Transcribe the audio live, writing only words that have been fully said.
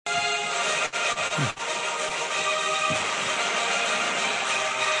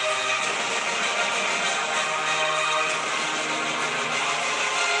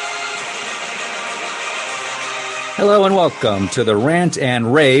Hello and welcome to the Rant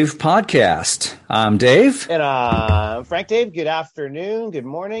and Rave podcast. I'm Dave. And I'm Frank. Dave, good afternoon, good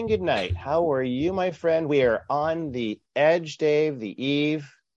morning, good night. How are you, my friend? We are on the edge, Dave, the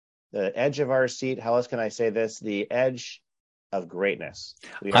edge of our seat. How else can I say this? The edge of greatness.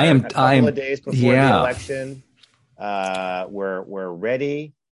 We are a couple of days before the election. We're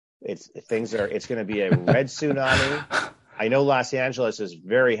ready. It's going to be a red tsunami. I know Los Angeles is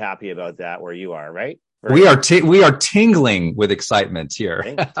very happy about that, where you are, right? We are tingling with excitement here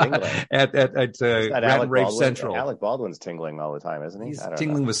tingling. at Rant and Rave Central. Alec Baldwin's tingling all the time, isn't he? He's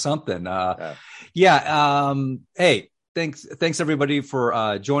tingling with something. Hey, thanks everybody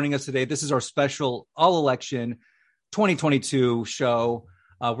for joining us today. This is our special all-election 2022 show.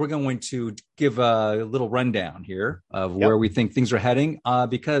 We're going to give a little rundown here of where we think things are heading,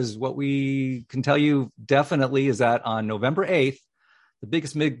 because what we can tell you definitely is that on November 8th, the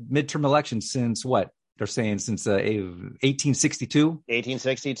biggest midterm election since what? They're saying since 1862.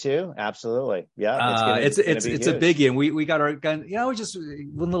 1862, absolutely. Yeah, it's a biggie, and we got our gun. Just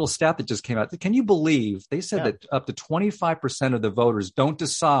one little stat that just came out. Can you believe they said that up to 25% of the voters don't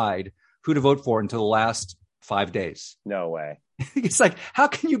decide who to vote for until the last 5 days? No way. It's like, how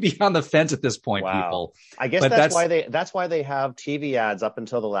can you be on the fence at this point, people? I guess that's why they have TV ads up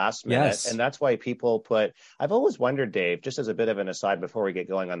until the last minute. Yes. And that's why people I've always wondered, Dave, just as a bit of an aside before we get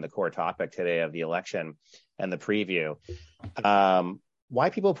going on the core topic today of the election and the preview, why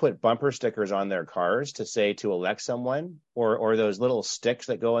people put bumper stickers on their cars to say to elect someone, or those little sticks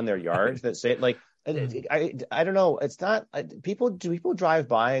that go in their yards that say, like, I don't know. It's not people drive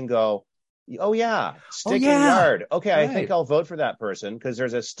by and go, oh yeah, stick in yard. Okay, right. I think I'll vote for that person because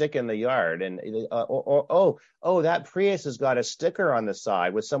there's a stick in the yard, and that Prius has got a sticker on the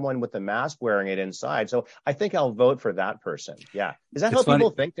side with someone with the mask wearing it inside. So I think I'll vote for that person. Yeah, is that how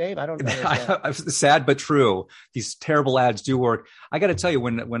people think, Dave? I don't understand. Sad but true. These terrible ads do work. I got to tell you,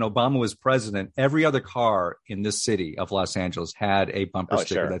 when Obama was president, every other car in this city of Los Angeles had a bumper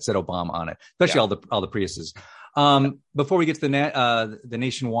sticker that said Obama on it, especially all the Priuses. Before we get to the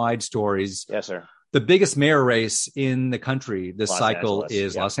nationwide stories, yes, sir. The biggest mayor race in the country this cycle Angeles.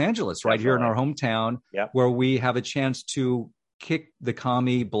 is Los Angeles, right here in our hometown, where we have a chance to kick the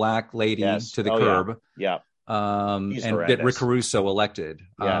commie black lady to the curb. And get Rick Caruso elected.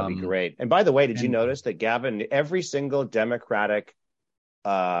 That'd be great. And by the way, did you notice that Gavin, every single Democratic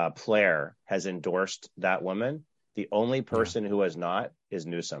player has endorsed that woman? The only person who has not is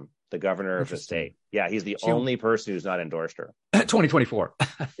Newsom, the governor of the state. Yeah, he's the only person who's not endorsed her. 2024.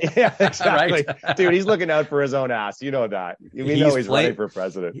 Yeah, exactly. Right? Dude, he's looking out for his own ass. You know that. We know he's running for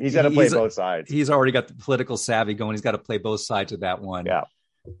president. He's got to play both sides. He's already got the political savvy going. He's got to play both sides of that one.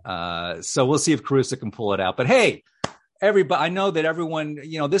 Yeah. So we'll see if Caruso can pull it out. But hey, everybody, I know that everyone,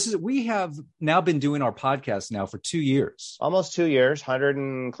 we have now been doing our podcast now for 2 years. Almost 2 years,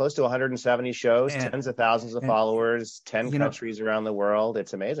 close to 170 shows, tens of thousands of followers, 10 countries around the world.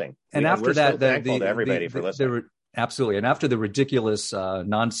 It's amazing. And after that, thankful to everybody for listening. Absolutely. And after the ridiculous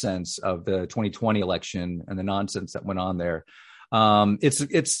nonsense of the 2020 election and the nonsense that went on there,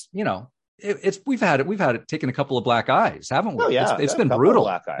 we've had it taken a couple of black eyes, haven't we? Oh, yeah. It's been brutal,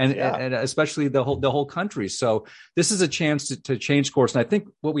 and especially the whole country. So this is a chance to change course. And I think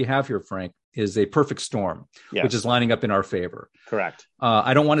what we have here, Frank, is a perfect storm, which is lining up in our favor. Correct.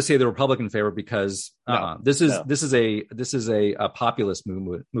 I don't want to say the Republican favor because this is a populist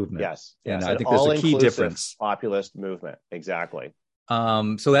movement. Yes. And I think there's a key difference. Populist movement. Exactly.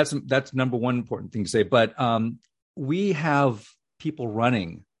 So that's number one important thing to say. But we have people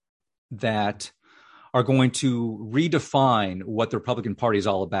running that are going to redefine what the Republican Party is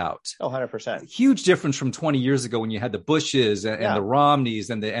all about. 100%. Huge difference from 20 years ago when you had the Bushes and the Romneys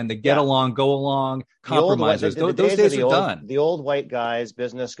and the get along, go along compromisers. Those days are done. The old white guys,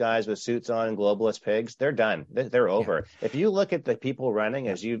 business guys with suits on and globalist pigs, they're done. They're over. Yeah. If you look at the people running,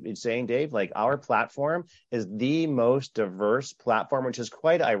 as you've been saying, Dave, like our platform is the most diverse platform, which is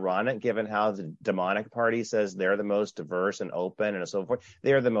quite ironic given how the demonic party says they're the most diverse and open and so forth.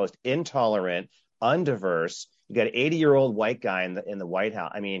 They are the most intolerant, undiverse. You got an 80-year-old white guy in the White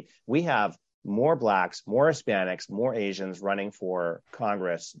House. I mean, we have more blacks, more Hispanics, more Asians running for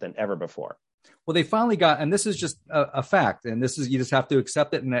Congress than ever before. Well, they finally got, and this is just a fact, and this is, you just have to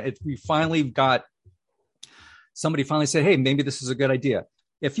accept it. And we finally got, somebody finally said, hey, maybe this is a good idea.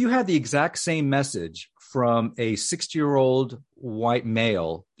 If you had the exact same message from a 60-year-old white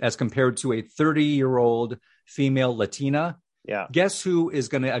male as compared to a 30-year-old female Latina, guess who is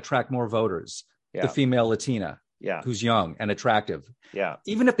going to attract more voters? The female Latina, who's young and attractive. Yeah.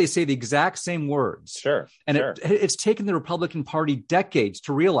 Even if they say the exact same words. Sure. And it's taken the Republican Party decades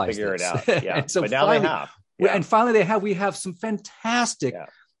to realize Figure this. it out. Yeah. So but now they have. And finally, we have some fantastic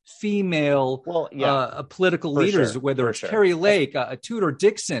female political leaders, whether it's Carrie Lake, Tudor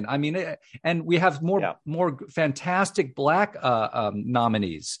Dixon. I mean, and we have more fantastic Black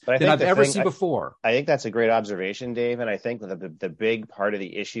nominees than I've ever seen before. I think that's a great observation, Dave. And I think that the big part of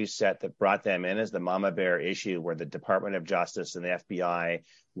the issue set that brought them in is the Mama Bear issue, where the Department of Justice and the FBI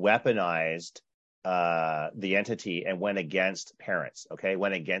weaponized the entity and went against parents,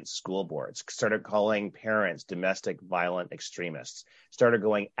 went against school boards, started calling parents domestic violent extremists, started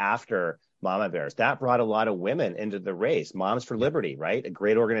going after mama bears. That brought a lot of women into the race. Moms for Liberty, right? A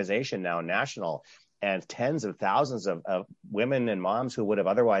great organization now, national, and tens of thousands of women and moms who would have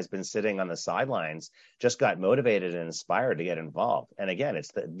otherwise been sitting on the sidelines just got motivated and inspired to get involved. And again,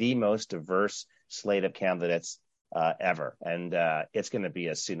 it's the most diverse slate of candidates ever. And it's going to be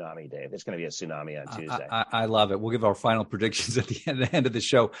a tsunami, Dave. It's going to be a tsunami on Tuesday. I love it. We'll give our final predictions at the end of the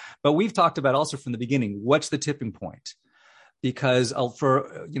show. But we've talked about also from the beginning, what's the tipping point? Because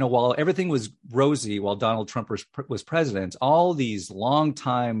while everything was rosy while Donald Trump was president, all these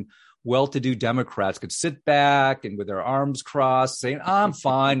longtime well-to-do Democrats could sit back and with their arms crossed saying, I'm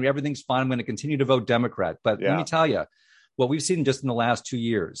fine. Everything's fine. I'm going to continue to vote Democrat. But let me tell you, what we've seen just in the last 2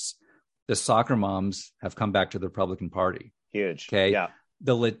 years, the soccer moms have come back to the Republican Party. Huge. Okay. Yeah.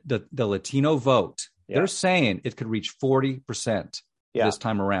 The Latino vote, they're saying it could reach 40% this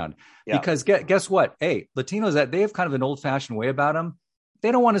time around. Yeah. Because guess what? Hey, Latinos, they have kind of an old-fashioned way about them.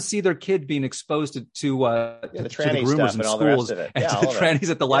 They don't want to see their kid being exposed to the groomers in schools and to the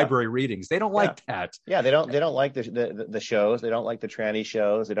trannies at the library readings. They don't like that. Yeah, they don't like the shows. They don't like the tranny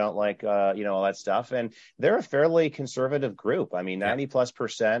shows. They don't like all that stuff. And they're a fairly conservative group. I mean,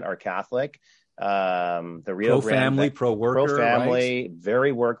 90+% are Catholic. The Rio Grande family, pro-worker, pro-family, right?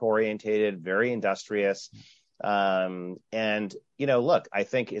 Very work-orientated, very industrious. And look, I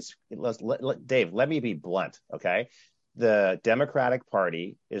think Dave, let me be blunt, okay? The Democratic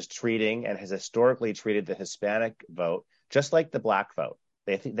Party is treating and has historically treated the Hispanic vote just like the Black vote.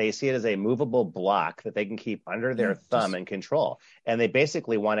 They see it as a movable block that they can keep under their thumb and control. And they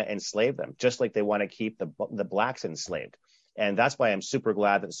basically want to enslave them, just like they want to keep the Blacks enslaved. And that's why I'm super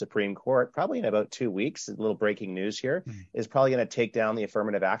glad that the Supreme Court, probably in about 2 weeks, a little breaking news here, is probably going to take down the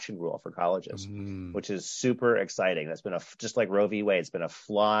affirmative action rule for colleges, which is super exciting. That's been just like Roe v. Wade, it's been a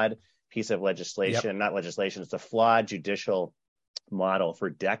flawed piece of legislation, not legislation, it's a flawed judicial model for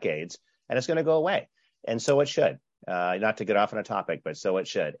decades, and it's going to go away. And so it should. Not to get off on a topic, but so it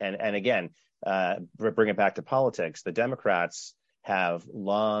should. And again, bring it back to politics, the Democrats have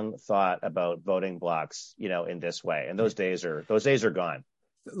long thought about voting blocks, in this way. And those days are gone.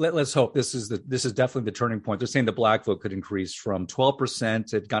 Let's hope this is definitely the turning point. They're saying the Black vote could increase from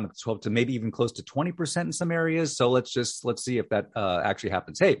 12%. It gone up to 12 to maybe even close to 20% in some areas. So let's see if that actually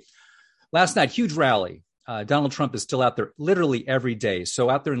happens. Hey, last night, huge rally. Donald Trump is still out there literally every day. So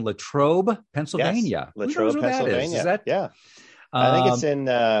out there in Latrobe, Pennsylvania. Yes, Latrobe, Pennsylvania. Is that? Yeah. I think it's in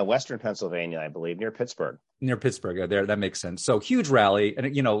western Pennsylvania, I believe, near Pittsburgh. Near Pittsburgh, there, that makes sense. So huge rally.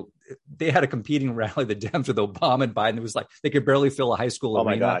 And, they had a competing rally, the Dems with Obama and Biden. It was like they could barely fill a high school arena. Oh,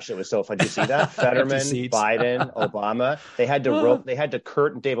 my gosh. It was so fun. Did you see that? Fetterman, Biden, Obama. They had to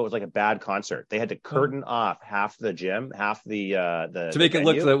curtain, Dave, it was like a bad concert. They had to curtain off half the gym, half the to make it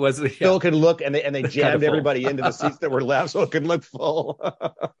look like it was. Still could look, and they jammed everybody into the seats that were left so it could look full.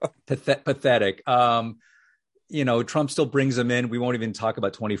 Pathetic. Trump still brings them in. We won't even talk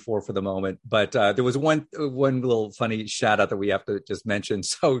about 24 for the moment, but there was one little funny shout out that we have to just mention.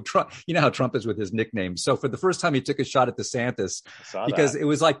 So Trump, how Trump is with his nicknames. So for the first time, he took a shot at DeSantis because it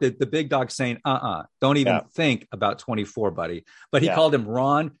was like the big dog saying, don't even think about 24, buddy. But he called him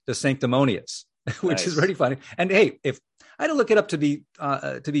Ron the Sanctimonious, which is really funny. And hey, if I had to look it up to be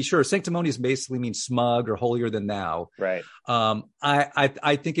sure, sanctimonious basically means smug or holier than thou. Right.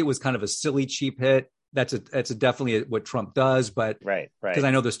 I think it was kind of a silly, cheap hit. That's definitely what Trump does, but right. Because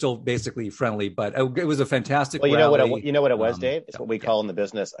I know they're still basically friendly, but it was a fantastic. Well, you know what it was, Dave? It's what we call in the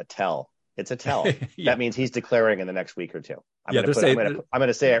business a tell. It's a tell. That means he's declaring in the next week or two. I'm going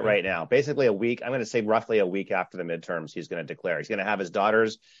to say it right now. Basically, a week. I'm going to say roughly a week after the midterms, he's going to declare. He's going to have his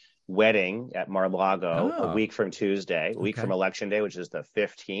daughter's wedding at Mar-a-Lago a week from Tuesday, a week from Election Day, which is the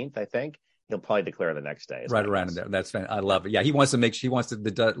 15th, I think. He'll probably declare the next day. Right around there. That's I love it. Yeah, he wants to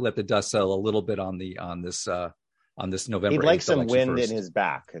let the dust settle a little bit on this November. He'd like some wind in his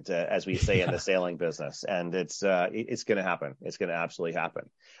back, as we say in the sailing business, and it's going to happen. It's going to absolutely happen.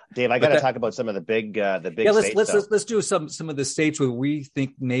 Dave, I got to talk about some of the big states. Let's do some of the states where we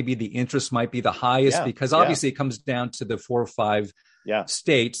think maybe the interest might be the highest because obviously it comes down to the 4 or 5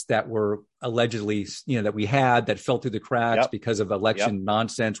 states that were allegedly, that we had that fell through the cracks because of election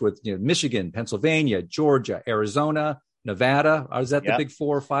nonsense with Michigan, Pennsylvania, Georgia, Arizona, Nevada. Is that the big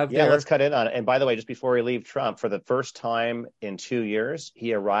 4 or 5 there? Yeah, let's cut in on it. And by the way, just before we leave Trump, for the first time in 2 years,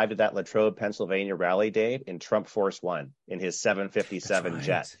 he arrived at that Latrobe, Pennsylvania rally, Dave, in Trump Force One in his 757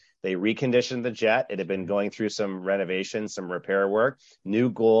 jet. They reconditioned the jet. It had been going through some renovations, some repair work, new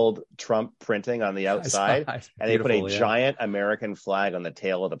gold Trump printing on the outside, and they put a giant American flag on the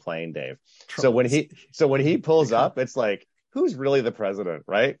tail of the plane, Dave. So when he pulls up, it's like, who's really the president,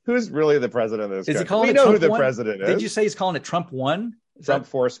 right? Who's really the president of this country? Is he calling we it know Trump who the 1? President is. Did you say he's calling it Trump 1? Trump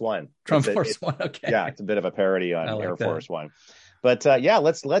Force One. Trump Force One, okay. Yeah, it's a bit of a parody on Air Force One. But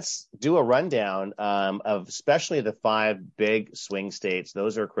let's do a rundown of especially the 5 big swing states.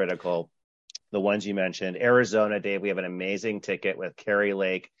 Those are critical. The ones you mentioned. Arizona, Dave, we have an amazing ticket with Kari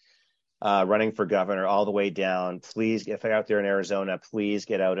Lake running for governor all the way down. Please, if you're out there in Arizona, please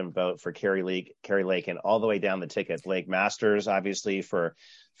get out and vote for Kari Lake, and all the way down the ticket. Blake Masters, obviously, for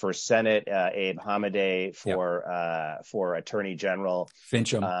Senate, Abe Hamadeh for Attorney General,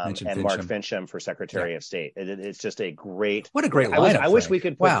 Fincham, and Mark Fincham for Secretary of State. It's just a great. What a great lineup! I wish we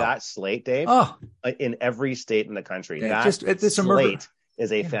could put that slate, Dave, in every state in the country. Yeah, it's slate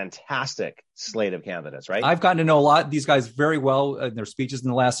is a fantastic slate of candidates, right? I've gotten to know a lot of these guys very well in their speeches in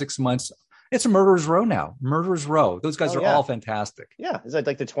the last 6 months. It's a murderer's row now. Murderer's row. Those guys are all fantastic. Yeah, it's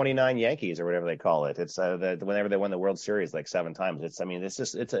like the 29 Yankees or whatever they call it. It's whenever they won the World Series like 7 times. It's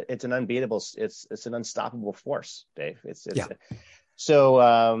an unbeatable. It's an unstoppable force, Dave.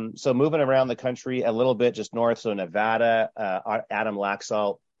 So moving around the country a little bit, just north. So Nevada, Adam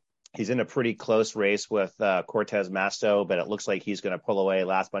Laxalt. He's in a pretty close race with Cortez Masto, but it looks like he's going to pull away.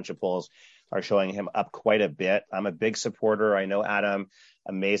 Last bunch of polls are showing him up quite a bit. I'm a big supporter. I know Adam,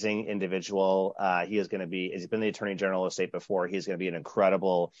 amazing individual. He's been the Attorney General of the state before. He's going to be an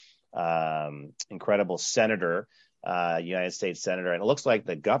incredible senator, United States senator. And it looks like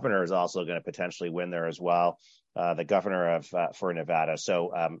the governor is also going to potentially win there as well. The governor for Nevada.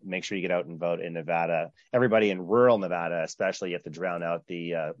 So make sure you get out and vote in Nevada. Everybody in rural Nevada, especially, you have to drown out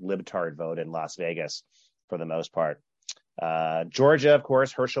the libtard vote in Las Vegas for the most part. Georgia, of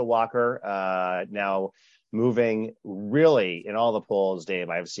course, Herschel Walker, now moving really in all the polls, Dave,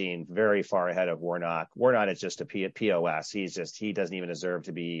 I've seen very far ahead of Warnock. Warnock is just a POS. He doesn't even deserve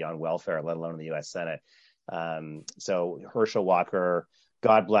to be on welfare, let alone in the U.S. Senate. So Herschel Walker,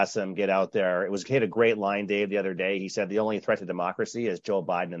 God bless him, get out there. He had a great line, Dave, the other day. He said the only threat to democracy is Joe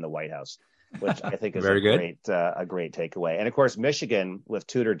Biden in the White House, which I think is a great takeaway. And of course, Michigan with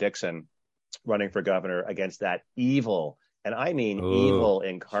Tudor Dixon running for governor against that evil, and I mean evil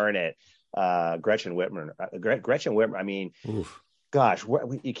incarnate, Gretchen Whitmer. Gretchen Whitmer, I mean, gosh,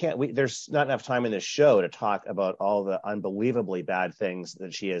 there's not enough time in this show to talk about all the unbelievably bad things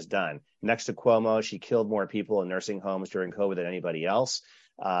that she has done. Next to Cuomo, she killed more people in nursing homes during COVID than anybody else.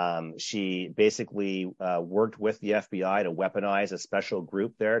 She basically worked with the FBI to weaponize a special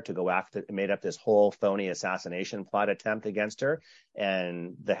group there to go after, made up this whole phony assassination plot attempt against her.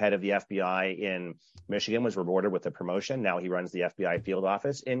 And the head of the FBI in Michigan was rewarded with a promotion. Now he runs the FBI field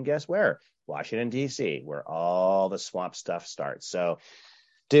office in, guess where? Washington, D.C., where all the swamp stuff starts. So,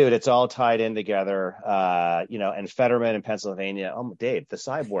 dude, it's all tied in together, and Fetterman in Pennsylvania. Oh, Dave, the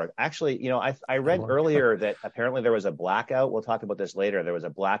cyborg. Actually, I read earlier that apparently there was a blackout. We'll talk about this later. There was a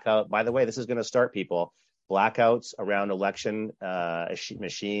blackout. By the way, this is going to start, people. Blackouts around election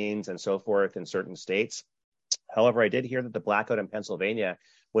machines and so forth in certain states. However, I did hear that the blackout in Pennsylvania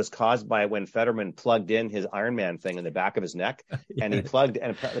was caused by when Fetterman plugged in his Iron Man thing in the back of his neck, and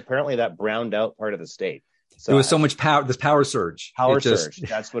apparently that browned out part of the state. So there was so much power, this power surge.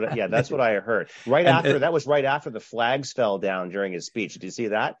 That's what I heard. That was right after the flags fell down during his speech. Did you see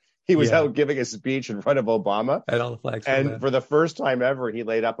that? He was out giving a speech in front of Obama, and all the flags. And for the first time ever, he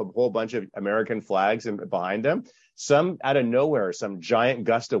laid up a whole bunch of American flags behind him. Some out of nowhere, some giant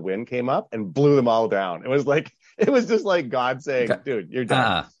gust of wind came up and blew them all down. It was just like God saying, "Dude, you're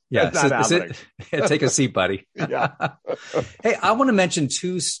done." Take a seat, buddy. Yeah. Hey, I want to mention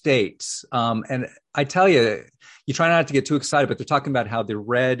 2 states. And I tell you, you try not to get too excited, but they're talking about how the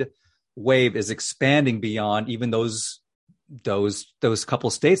red wave is expanding beyond even those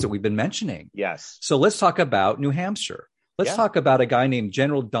couple states that we've been mentioning. Yes. So let's talk about New Hampshire. Let's talk about a guy named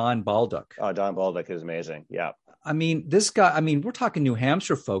General Don Baldock. Oh, Don Baldock is amazing. Yeah. I mean, this guy, we're talking New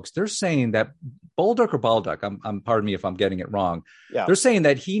Hampshire folks. They're saying that Baldock, I'm pardon me if I'm getting it wrong. Yeah. They're saying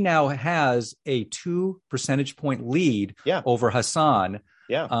that he now has a 2 percentage point lead over Hassan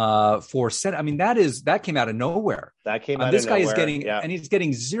for Senate. I mean, that came out of nowhere. That came out this of guy nowhere. is getting, and he's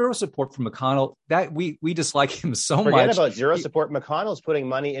getting zero support from McConnell. That we dislike him so much. Forget about zero support. McConnell's putting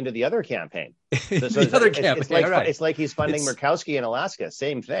money into the other campaign. It's like he's funding Murkowski in Alaska.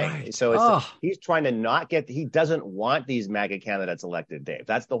 Same thing. Right. So he's trying to he doesn't want these MAGA candidates elected, Dave.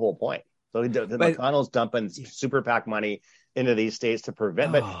 That's the whole point. So McConnell's dumping super PAC money into these states to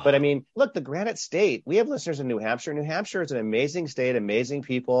prevent. But I mean, look, the Granite State, we have listeners in New Hampshire. New Hampshire is an amazing state, amazing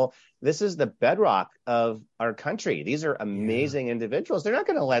people. This is the bedrock of our country. These are amazing individuals. They're not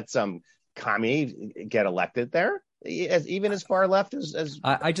going to let some commie get elected there, even as far left as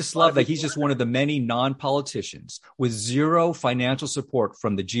I just love that he's just one of the many non-politicians with zero financial support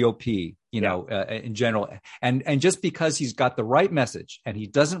from the GOP, in general. And just because he's got the right message and he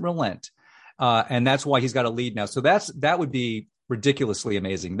doesn't relent, and that's why he's got a lead now. So that would be ridiculously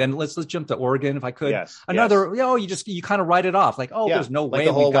amazing. Then let's jump to Oregon, if I could. Another, you kind of write it off, like, there's no way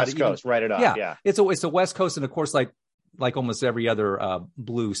the whole West Coast, write it off. Yeah. It's a West Coast, and of course, like almost every other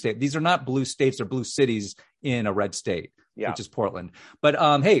blue state. These are not blue states or blue cities in a red state, which is Portland. But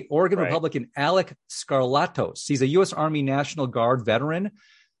hey, Oregon Republican Alec Skarlatos. He's a U.S. Army National Guard veteran,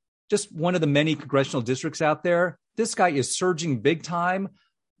 just one of the many congressional districts out there. This guy is surging big time.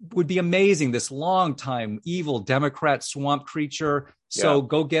 Would be amazing. This long-time evil Democrat swamp creature. So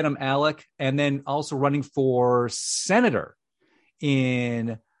go get him, Alec. And then also running for senator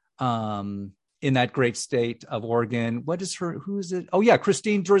in that great state of Oregon. Who is it? Oh yeah,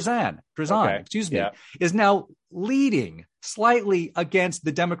 Christine Drazan, is now leading slightly against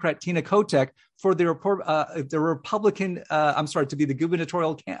the Democrat Tina Kotek for the Republican, to be the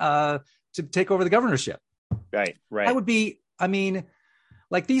gubernatorial, to take over the governorship. Right. That would be,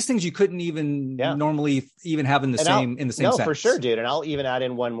 like these things you couldn't even normally even have in the same sentence. No, for sure, dude. And I'll even add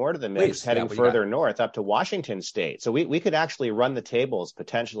in one more to the mix, heading further north up to Washington State. So we could actually run the tables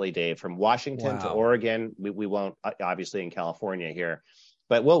potentially, Dave, from Washington to Oregon. We won't, obviously, in California here,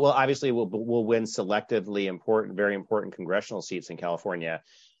 but we'll win selectively very important congressional seats in California.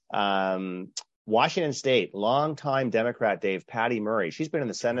 Washington State, longtime Democrat, Dave, Patty Murray. She's been in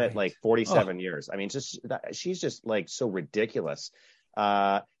the Senate like 47 years. I mean, she's just like so ridiculous.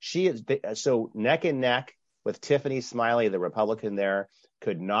 She is so neck and neck with Tiffany Smiley, the Republican there,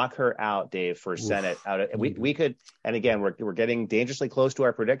 could knock her out, Dave, for Senate. We could, and again, we're getting dangerously close to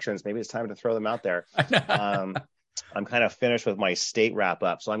our predictions. Maybe it's time to throw them out there. I'm kind of finished with my state wrap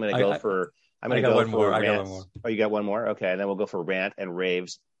up, so I'm going to go for. I'm going to go for. I got one more. Oh, you got one more? Okay, and then we'll go for rant and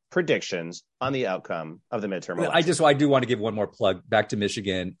raves predictions on the outcome of the midterm election. I do want to give one more plug back to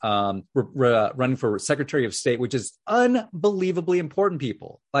Michigan. We're running for Secretary of State, which is unbelievably important,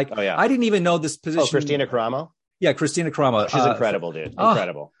 people. I didn't even know this position. Christina Karamo? Yeah, Christina Karamo. She's incredible, dude.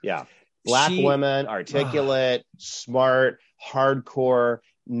 Incredible. Yeah. Black woman, articulate, smart, hardcore,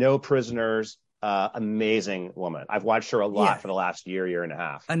 no prisoners. Amazing woman. I've watched her a lot for the last year and a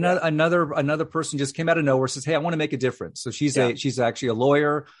half. Another person just came out of nowhere, says, "Hey, I want to make a difference." So she's actually a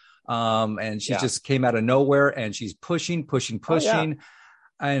lawyer, and she just came out of nowhere, and she's pushing,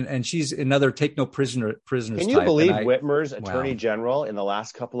 and she's another take no prisoners. Can you believe Whitmer's attorney general in the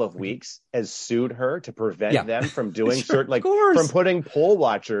last couple of weeks has sued her to prevent them from doing from putting poll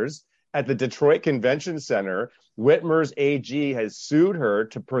watchers at the Detroit Convention Center? Whitmer's AG has sued her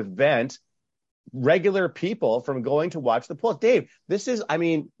to prevent regular people from going to watch the polls. Dave,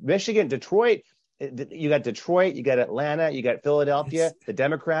 Michigan, Detroit, you got Atlanta, you got Philadelphia. The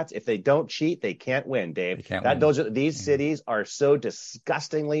Democrats, if they don't cheat, they can't win, Dave. These cities are so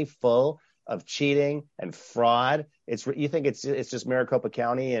disgustingly full of cheating and fraud. You think it's just Maricopa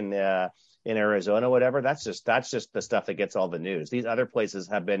County and in Arizona, whatever. That's just the stuff that gets all the news. These other places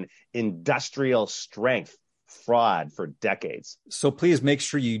have been industrial strength fraud for decades. So please make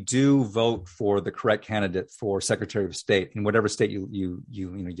sure you do vote for the correct candidate for Secretary of State in whatever state you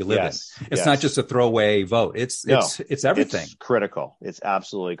live in. It's not just a throwaway vote. It's everything. It's critical. It's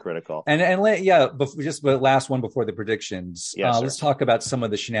absolutely critical. But just the last one before the predictions. Let's talk about some of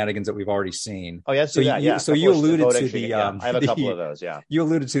the shenanigans that we've already seen. Oh yes, you alluded to the. I have a couple of those. Yeah, you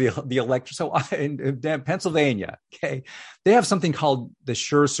alluded to the elector. So in Pennsylvania, okay, they have something called the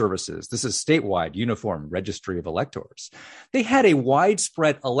SURE services. This is statewide uniform registry of electors. They had a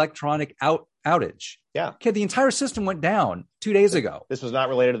widespread electronic outage. Yeah. Okay, the entire system went down 2 days ago. This was not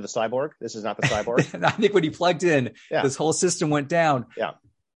related to the cyborg. This is not the cyborg. I think when he plugged in, this whole system went down. Yeah.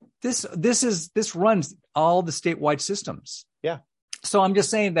 This runs all the statewide systems. Yeah. So I'm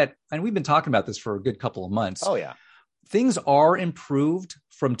just saying that, and we've been talking about this for a good couple of months. Oh yeah. Things are improved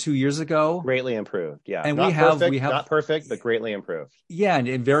from 2 years ago. Greatly improved. Yeah. And we have not perfect, but greatly improved. Yeah.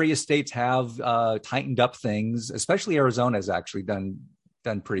 And various states have tightened up things, especially Arizona has actually done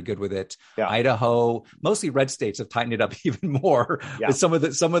done pretty good with it. Yeah. Idaho, mostly red states have tightened it up even more. Yeah. But some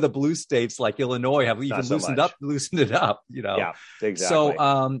of the blue states like Illinois have even loosened it up, Yeah, exactly.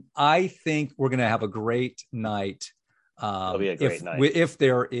 So I think we're going to have a great night. It'll be a great night if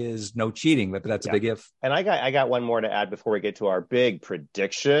there is no cheating, but that's a big if. And I got one more to add before we get to our big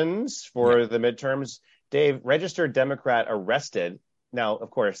predictions for the midterms. Dave, registered Democrat arrested. Now,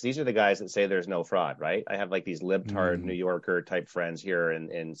 of course, these are the guys that say there's no fraud, right? I have like these libtard New Yorker type friends here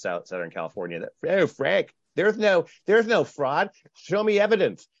in Southern California that, oh, Frank, there's no fraud. Show me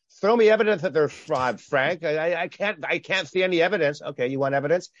evidence. Throw me evidence that there's fraud, Frank. I can't see any evidence. Okay, you want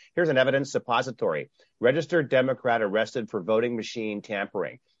evidence? Here's an evidence suppository. Registered Democrat arrested for voting machine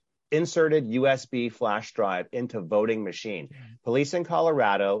tampering. Inserted USB flash drive into voting machine. Police in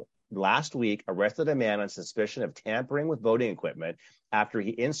Colorado last week arrested a man on suspicion of tampering with voting equipment after he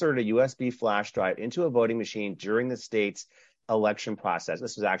inserted a USB flash drive into a voting machine during the state's election process.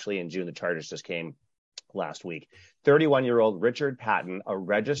 This was actually in June. The charges just came last week. 31-year-old Richard Patton, a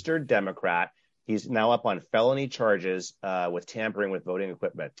registered Democrat. He's now up on felony charges with tampering with voting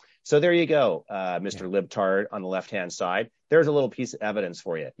equipment. So there you go, Mr. Libtard on the left-hand side. There's a little piece of evidence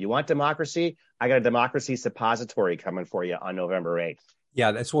for you. You want democracy? I got a democracy suppository coming for you on November 8th.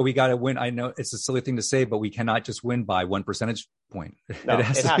 Yeah, that's what we got to win. I know it's a silly thing to say, but we cannot just win by 1 percentage point. No, it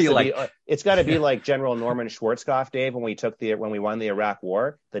has to be like it's got to be like General Norman Schwarzkopf, Dave, when we won the Iraq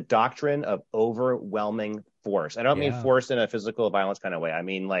War, the doctrine of overwhelming force. I don't mean force in a physical violence kind of way. I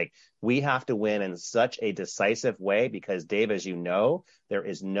mean, like, we have to win in such a decisive way because, Dave, as you know, there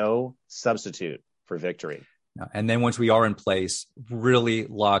is no substitute for victory. And then once we are in place, really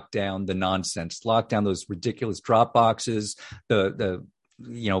lock down the nonsense, lock down those ridiculous drop boxes, the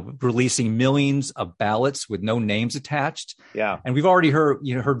releasing millions of ballots with no names attached. Yeah. And we've already heard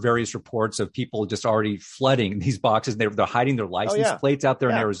various reports of people just already flooding these boxes. They're hiding their license plates out there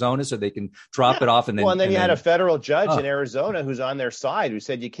in Arizona so they can drop it off. And then, you had a federal judge in Arizona who's on their side who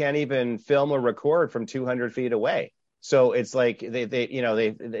said you can't even film or record from 200 feet away. So it's like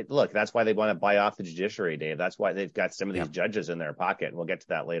they look, that's why they want to buy off the judiciary, Dave. That's why they've got some of these judges in their pocket. And we'll get to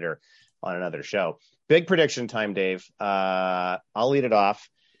that later on another show. Big prediction time, Dave. I'll lead it off.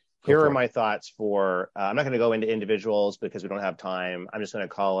 Here are my thoughts for, I'm not going to go into individuals because we don't have time. I'm just going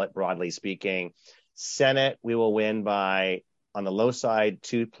to call it broadly speaking. Senate, we will win by, on the low side,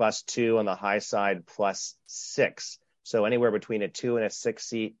 2+2, on the high side, +6. So anywhere between a 2 and a 6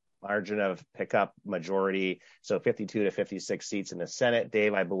 seat margin of pickup majority. So 52 to 56 seats in the Senate.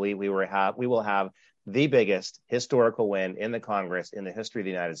 Dave, I believe we will have the biggest historical win in the Congress in the history of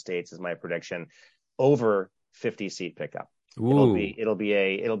the United States, is my prediction, over 50 seat pickup. Ooh. It'll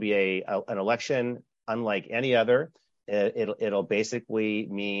be an election unlike any other. It'll basically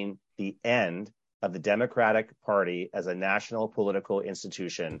mean the end of the Democratic Party as a national political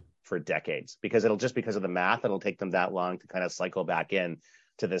institution for decades, because because of the math, it'll take them that long to kind of cycle back in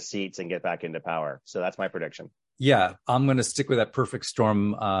to the seats and get back into power. So that's my prediction. Yeah, I'm going to stick with that perfect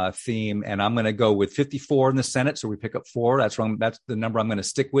storm theme, and I'm going to go with 54 in the Senate. So we pick up 4. That's wrong. That's the number I'm going to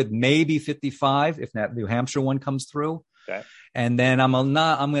stick with. Maybe 55 if that New Hampshire one comes through. Okay. And then I'm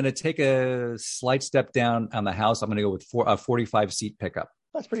going to take a slight step down on the House. I'm going to go with a 45 seat pickup.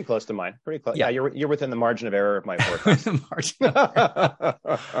 That's pretty close to mine. Pretty close. Yeah, you're within the margin of error of my forecast.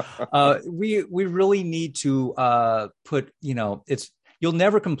 We really need to put, you'll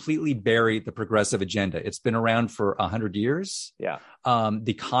never completely bury the progressive agenda. It's been around for 100 years. Yeah.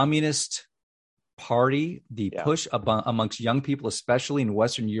 The Communist Party, the push amongst young people, especially in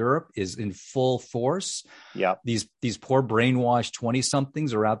Western Europe, is in full force. Yeah. These poor brainwashed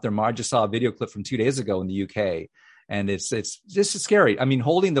 20-somethings are out there. I just saw a video clip from 2 days ago in the UK. And it's just scary. I mean,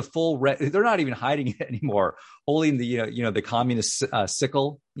 holding the full they're not even hiding it anymore. Holding the the communist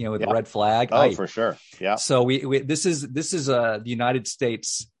sickle, with the red flag. Oh, for sure. Yeah. So this is the United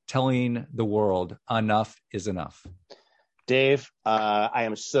States telling the world enough is enough. Dave, I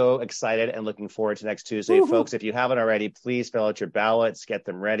am so excited and looking forward to next Tuesday. Woo-hoo. Folks, if you haven't already, please fill out your ballots, get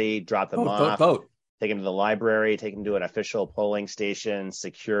them ready, drop them off. Vote. Take them to the library, take them to an official polling station,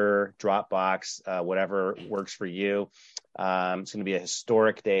 secure, Dropbox, whatever works for you. It's going to be a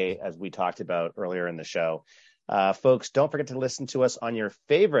historic day, as we talked about earlier in the show. Folks, don't forget to listen to us on your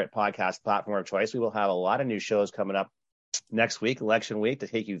favorite podcast platform of choice. We will have a lot of new shows coming up next week, election week, to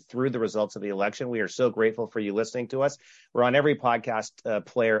take you through the results of the election. We are so grateful for you listening to us. We're on every podcast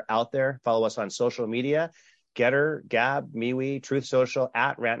player out there. Follow us on social media. Getter, Gab, MeWe, Truth Social,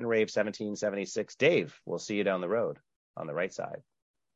 @RantandRave1776. Dave, we'll see you down the road on the right side.